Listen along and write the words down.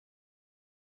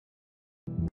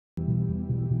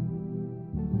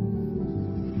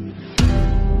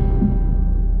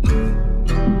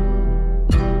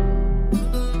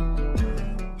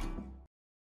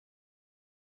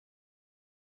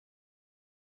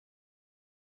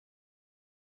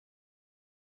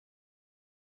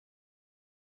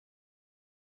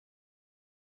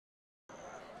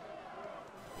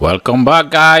Welcome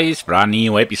back, guys. Brand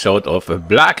new episode of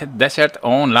Black Desert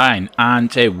Online,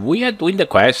 and we are doing the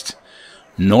quest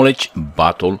Knowledge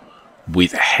Battle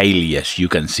with Heiley, as you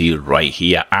can see right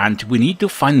here, and we need to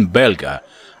find Belga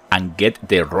and get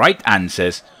the right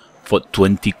answers for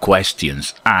 20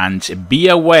 questions. And be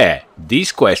aware,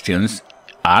 these questions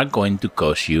are going to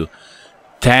cost you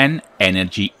 10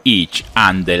 energy each,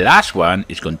 and the last one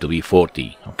is going to be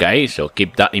 40. Okay, so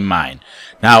keep that in mind.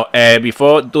 Now,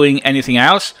 before doing anything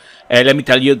else, let me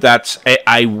tell you that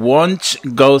I won't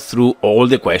go through all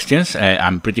the questions.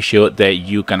 I'm pretty sure that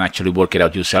you can actually work it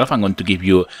out yourself. I'm going to give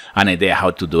you an idea how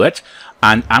to do it,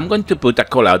 and I'm going to put a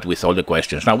call out with all the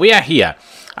questions. Now, we are here,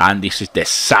 and this is the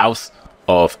south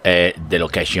of the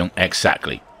location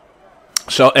exactly.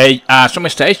 So at some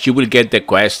stage you will get the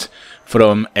quest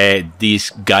from this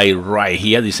guy right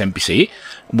here, this NPC.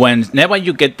 Whenever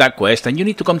you get that quest, and you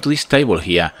need to come to this table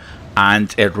here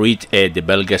and read the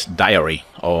Belga's diary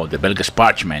or the Belga's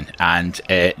parchment, and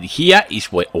here is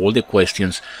where all the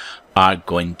questions are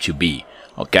going to be.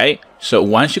 Okay, so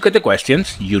once you get the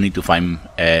questions, you need to find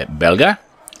Belga,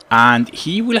 and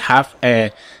he will have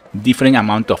a different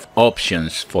amount of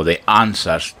options for the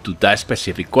answers to that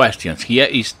specific questions. Here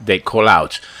is the call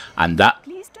outs, and that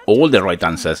all the right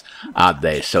answers are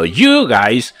there, so you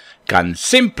guys can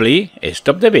simply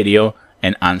stop the video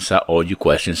and answer all your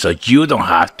questions, so you don't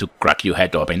have to crack your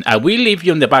head open. I will leave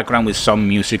you in the background with some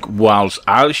music whilst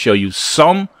I'll show you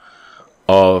some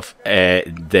of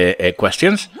the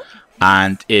questions.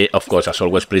 And of course, as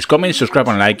always, please comment, subscribe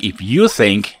and like if you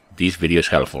think this video is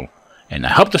helpful. And I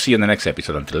hope to see you in the next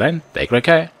episode. Until then, take great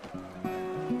care.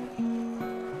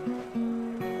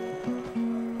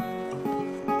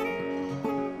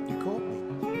 You caught me.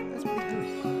 That's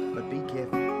pretty good. But be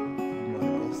careful. You might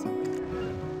have lost something.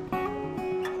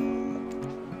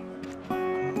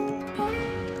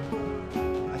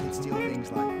 I can steal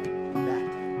things like that.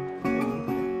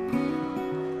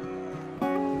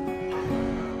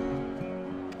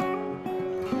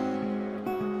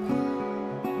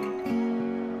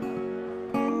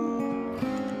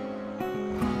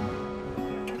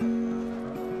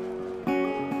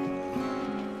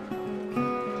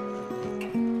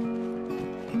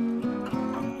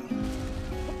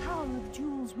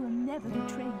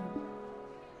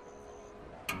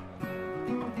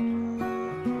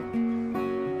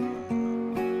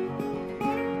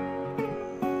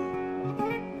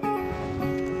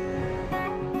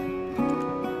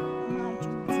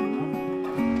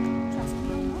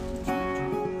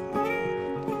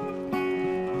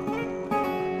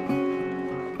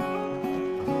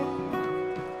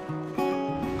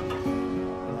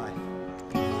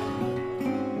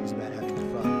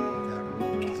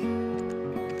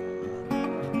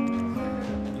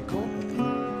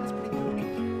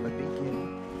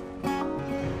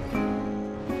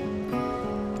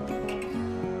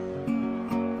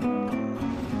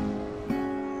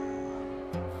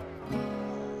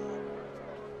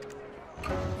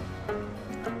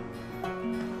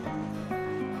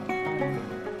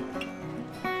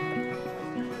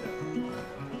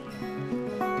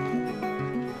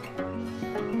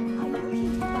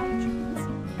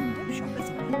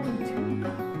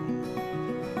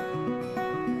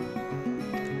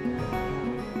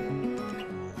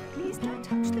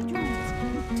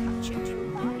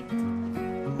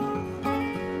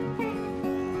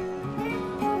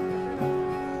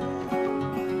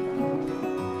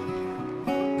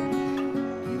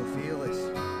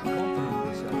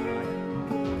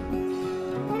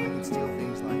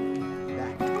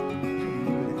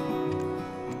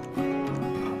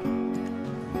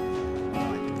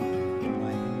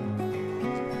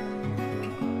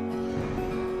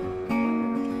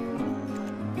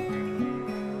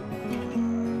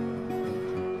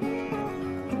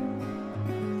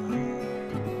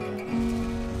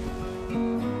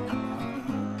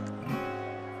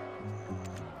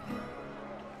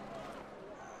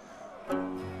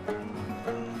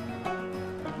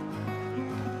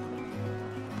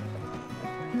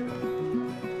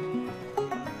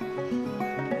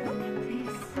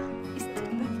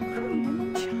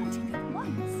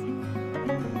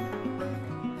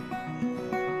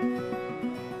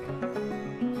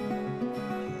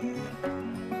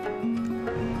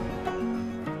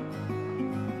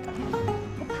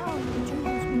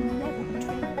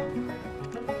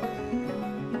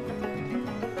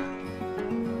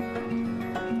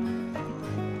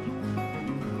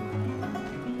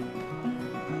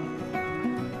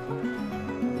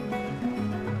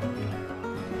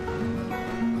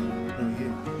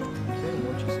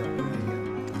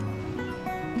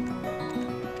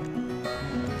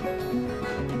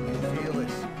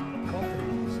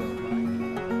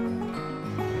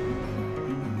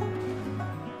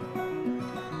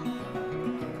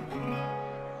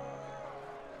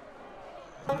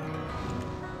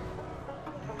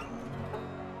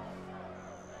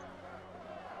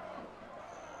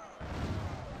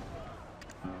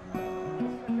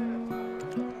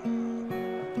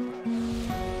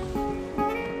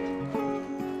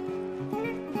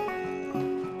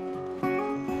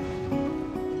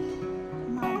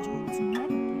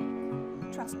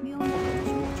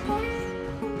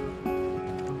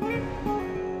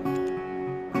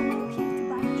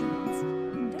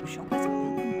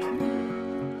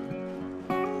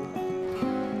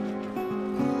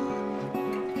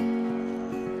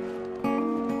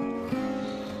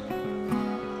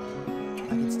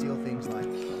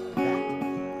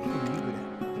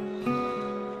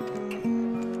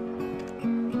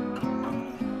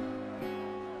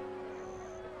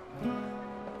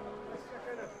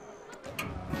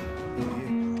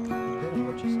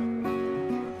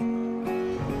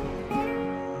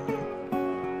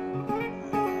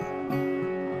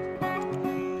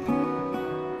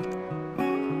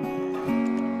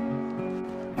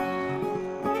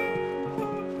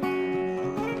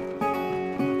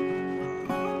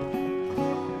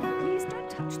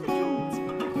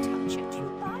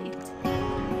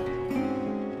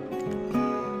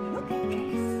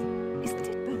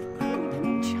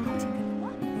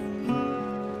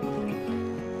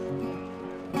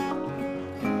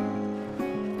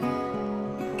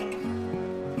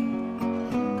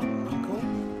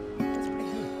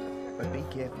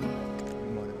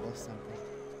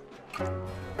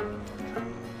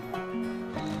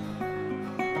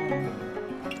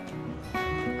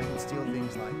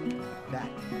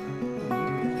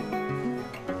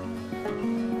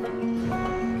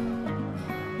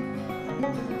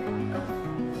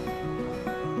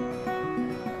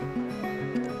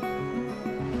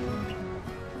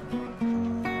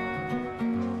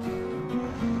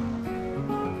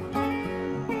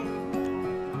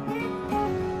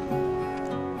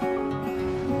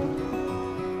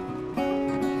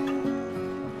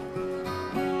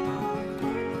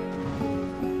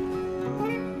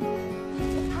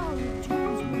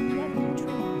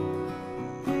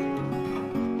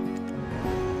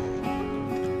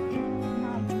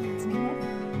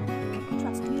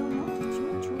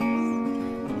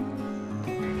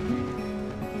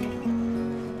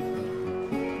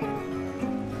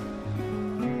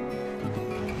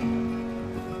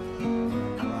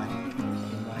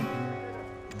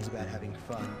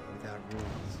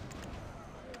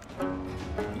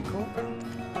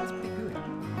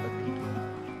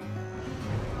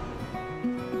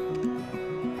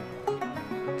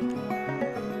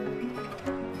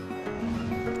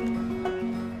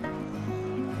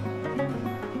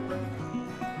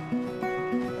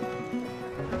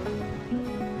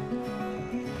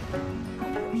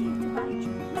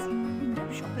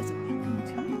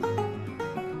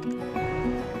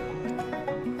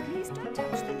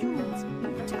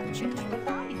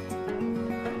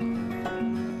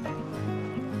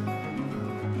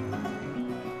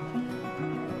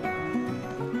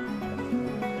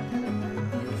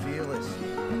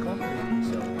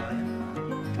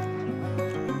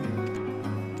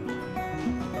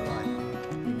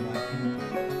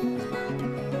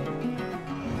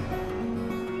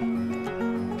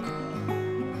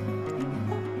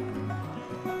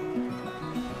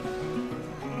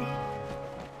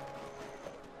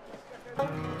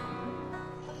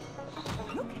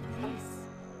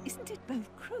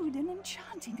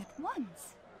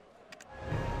 once.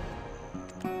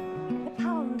 The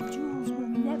power of jewels will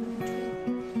never betray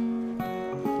you.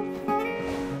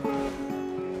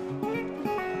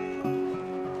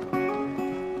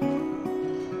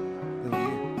 Who are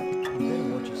you? You better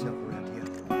watch yourself around here.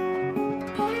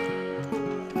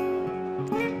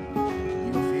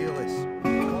 You're fearless.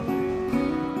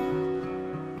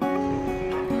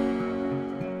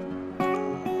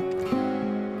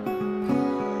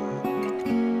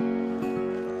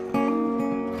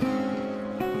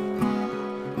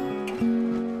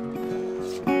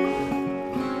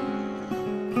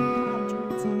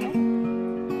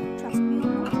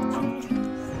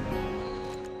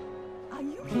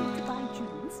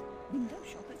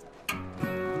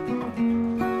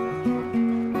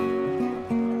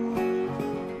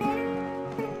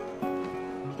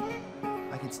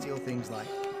 I can steal things like